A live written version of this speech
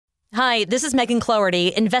Hi, this is Megan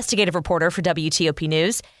Cloherty, investigative reporter for WTOP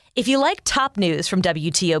News. If you like top news from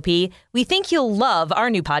WTOP, we think you'll love our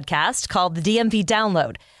new podcast called The DMV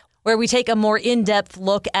Download, where we take a more in-depth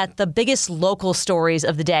look at the biggest local stories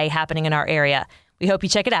of the day happening in our area. We hope you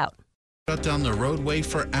check it out. Shut down the roadway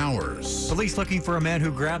for hours. Police looking for a man who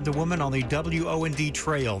grabbed a woman on the WO&D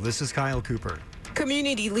trail. This is Kyle Cooper.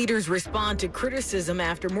 Community leaders respond to criticism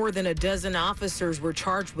after more than a dozen officers were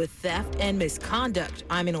charged with theft and misconduct.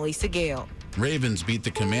 I'm Annalisa Gale. Ravens beat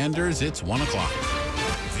the Commanders. It's 1 o'clock.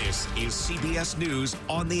 This is CBS News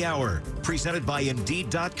on the Hour, presented by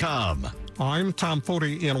Indeed.com. I'm Tom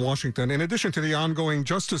Foti in Washington. In addition to the ongoing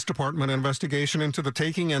Justice Department investigation into the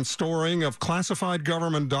taking and storing of classified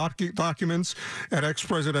government documents at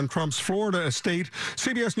ex-President Trump's Florida estate,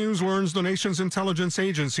 CBS News learns the nation's intelligence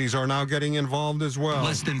agencies are now getting involved as well.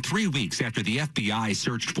 Less than 3 weeks after the FBI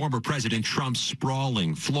searched former President Trump's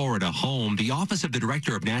sprawling Florida home, the Office of the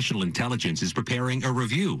Director of National Intelligence is preparing a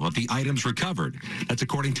review of the items recovered. That's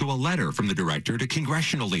according to a letter from the director to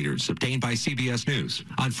congressional leaders obtained by CBS News.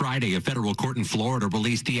 On Friday, a federal court in Florida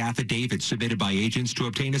released the affidavit submitted by agents to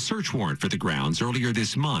obtain a search warrant for the grounds earlier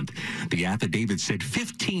this month. The affidavit said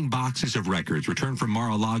 15 boxes of records returned from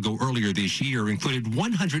Mar-a-Lago earlier this year included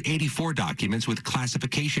 184 documents with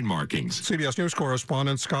classification markings. CBS News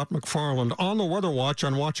correspondent Scott McFarland on the Weather Watch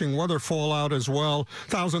and watching weather fallout as well.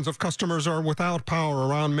 Thousands of customers are without power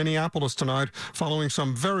around Minneapolis tonight following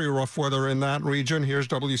some very rough weather in that region. Here's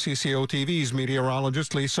WCCO TV's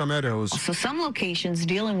meteorologist Lisa Meadows. So some locations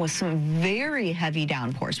dealing with some very heavy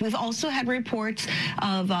downpours. We've also had reports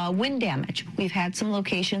of wind damage. We've had some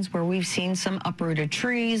locations where we've seen some uprooted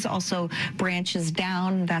trees, also branches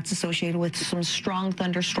down. That's associated with some strong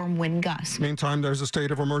thunderstorm wind gusts. Meantime, there's a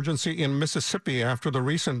state of emergency in Mississippi after the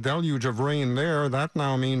recent deluge of rain there. That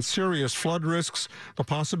now means serious flood risks, the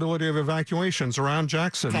possibility of evacuations around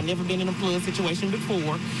Jackson. I've never been in a flood situation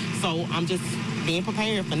before, so I'm just being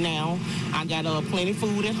prepared for now. I got plenty of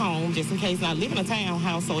food at home just in case. I live in a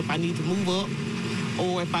townhouse, so if I need to move up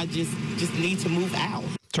or if I just need to move out.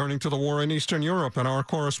 Turning to the war in Eastern Europe and our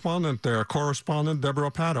correspondent there, correspondent Deborah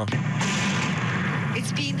Patta.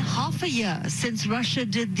 It's been half a year since Russia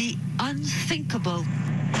did the unthinkable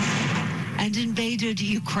and invaded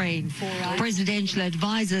Ukraine. Presidential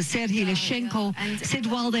advisor Serhiy Leshchenko said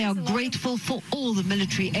while they are grateful for all the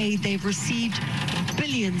military aid they've received,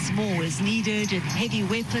 billions more is needed and heavy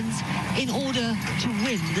weapons in order to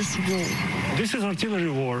win this war. This is artillery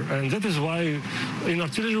war, and that is why in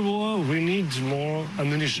artillery war we need more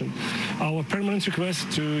ammunition. Our permanent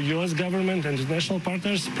request to U.S. government and international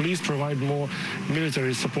partners, please provide more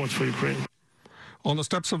military support for Ukraine. On the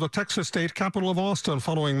steps of the Texas state capital of Austin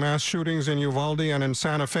following mass shootings in Uvalde and in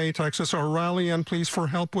Santa Fe, Texas, are rallying pleas for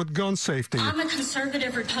help with gun safety. I'm a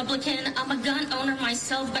conservative Republican. I'm a gun owner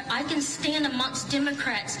myself, but I can stand amongst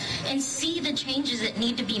Democrats and see the changes that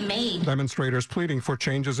need to be made. Demonstrators pleading for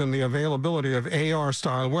changes in the availability of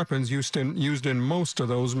AR-style weapons used in most of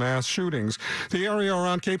those mass shootings. The area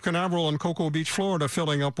around Cape Canaveral and Cocoa Beach, Florida,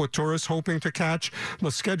 filling up with tourists hoping to catch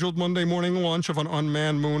the scheduled Monday morning launch of an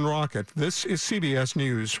unmanned moon rocket. This is CBS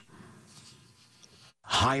News.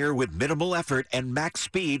 Hire with minimal effort and max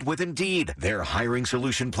speed with Indeed. Their hiring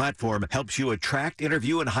solution platform helps you attract,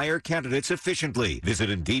 interview, and hire candidates efficiently. Visit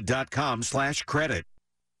Indeed.com/credit.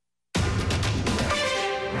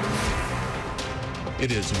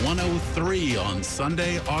 It is 1:03 on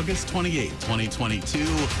Sunday, August 28, 2022.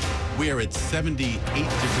 We are at 78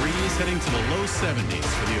 degrees, heading to the low 70s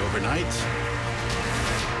for the overnight.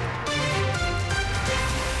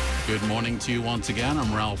 Good morning to you once again.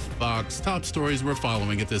 I'm Ralph Fox. Top stories we're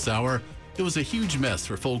following at this hour. It was a huge mess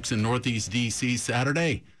for folks in Northeast D.C.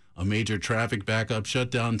 Saturday. A major traffic backup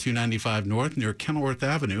shut down 295 North near Kenilworth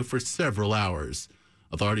Avenue for several hours.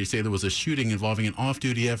 Authorities say there was a shooting involving an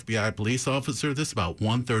off-duty FBI police officer. This about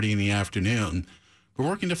 1:30 in the afternoon. We're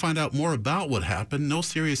working to find out more about what happened. No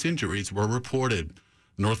serious injuries were reported.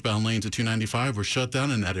 Northbound lanes of 295 were shut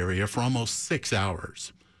down in that area for almost 6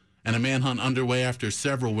 hours. And a manhunt underway after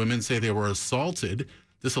several women say they were assaulted,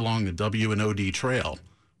 this along the W&OD trail.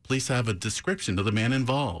 Police have a description of the man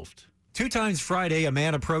involved. 2 times Friday, a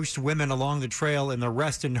man approached women along the trail in the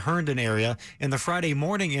Reston-Herndon area. In the Friday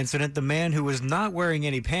morning incident, the man who was not wearing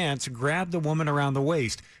any pants grabbed the woman around the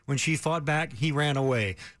waist. When she fought back, he ran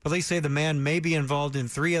away. Police say the man may be involved in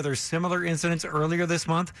 3 other similar incidents earlier this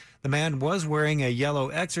month. The man was wearing a yellow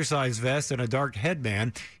exercise vest and a dark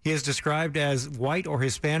headband. He is described as white or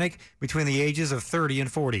Hispanic between the ages of 30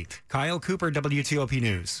 and 40. Kyle Cooper, WTOP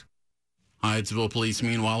News. Hyattsville police,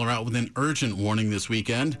 meanwhile, are out with an urgent warning this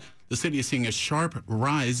weekend. The city is seeing a sharp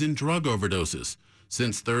rise in drug overdoses.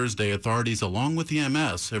 Since Thursday, authorities along with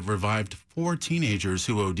EMS have revived 4 teenagers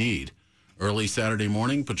who OD'd. Early Saturday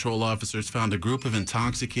morning, patrol officers found a group of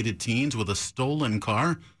intoxicated teens with a stolen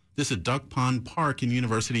car. This at Duck Pond Park in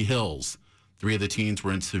University Hills. 3 of the teens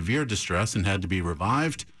were in severe distress and had to be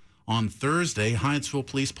revived. On Thursday, Hyattsville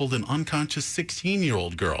police pulled an unconscious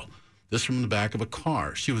 16-year-old girl. This from the back of a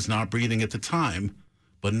car. She was not breathing at the time,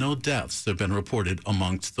 but no deaths have been reported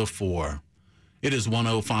amongst the 4. It is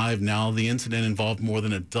 1:05 now. The incident involved more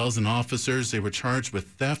than a dozen officers. They were charged with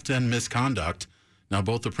theft and misconduct. Now,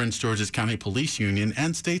 both the Prince George's County Police Union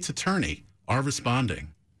and state's attorney are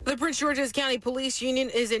responding. The Prince George's County Police Union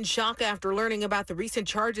is in shock after learning about the recent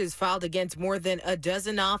charges filed against more than a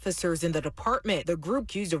dozen officers in the department. The group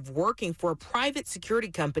accused of working for a private security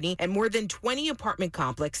company and more than 20 apartment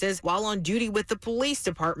complexes while on duty with the police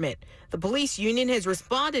department. The police union has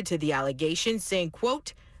responded to the allegations, saying,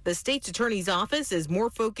 quote, the state's attorney's office is more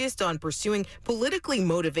focused on pursuing politically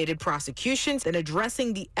motivated prosecutions than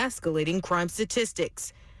addressing the escalating crime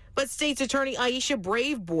statistics. But State's Attorney Aisha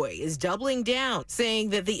Braveboy is doubling down, saying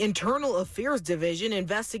that the Internal Affairs Division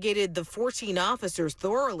investigated the 14 officers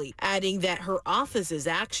thoroughly, adding that her office's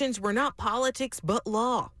actions were not politics but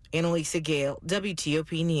law. Annalisa Gale,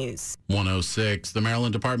 WTOP News. 1:06. The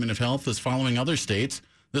Maryland Department of Health is following other states.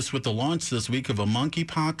 This with the launch this week of a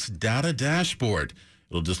monkeypox data dashboard.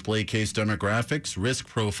 It'll display case demographics, risk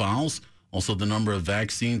profiles, also the number of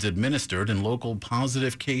vaccines administered and local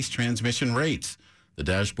positive case transmission rates. The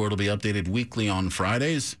dashboard will be updated weekly on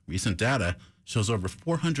Fridays. Recent data shows over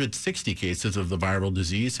 460 cases of the viral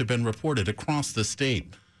disease have been reported across the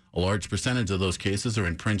state. A large percentage of those cases are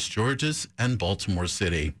in Prince George's and Baltimore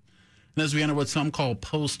City. And as we enter what some call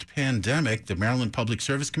post-pandemic, the Maryland Public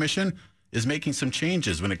Service Commission is making some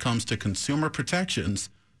changes when it comes to consumer protections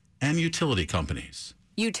and utility companies.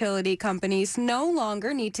 Utility companies no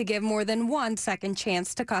longer need to give more than 1 second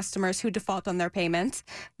chance to customers who default on their payments.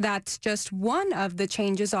 That's just one of the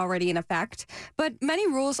changes already in effect. But many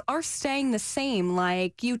rules are staying the same,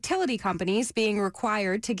 like utility companies being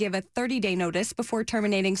required to give a 30-day notice before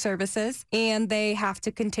terminating services, and they have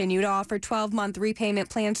to continue to offer 12-month repayment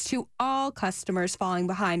plans to all customers falling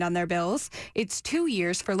behind on their bills. It's 2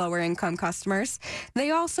 years for lower-income customers.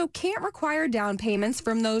 They also can't require down payments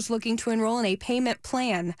from those looking to enroll in a payment plan.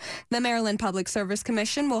 The Maryland Public Service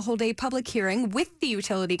Commission will hold a public hearing with the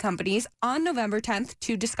utility companies on November 10th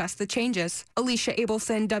to discuss the changes. Alicia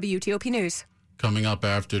Abelson, WTOP News. Coming up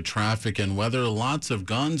after traffic and weather, lots of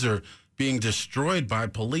guns are being destroyed by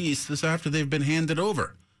police. This after they've been handed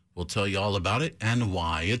over. We'll tell you all about it and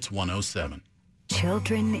why. It's 1:07.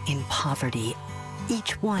 Children in poverty,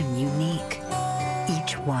 each one unique,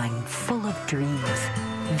 each one full of dreams.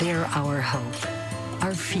 They're our hope,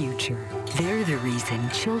 our future. They're the reason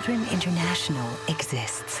Children International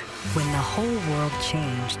exists. When the whole world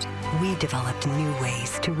changed, we developed new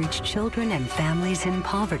ways to reach children and families in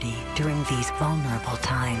poverty during these vulnerable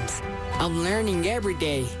times. I'm learning every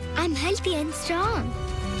day. I'm healthy and strong.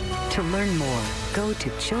 To learn more, go to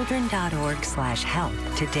children.org/help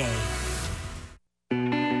today.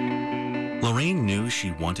 Lorraine knew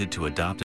she wanted to adopt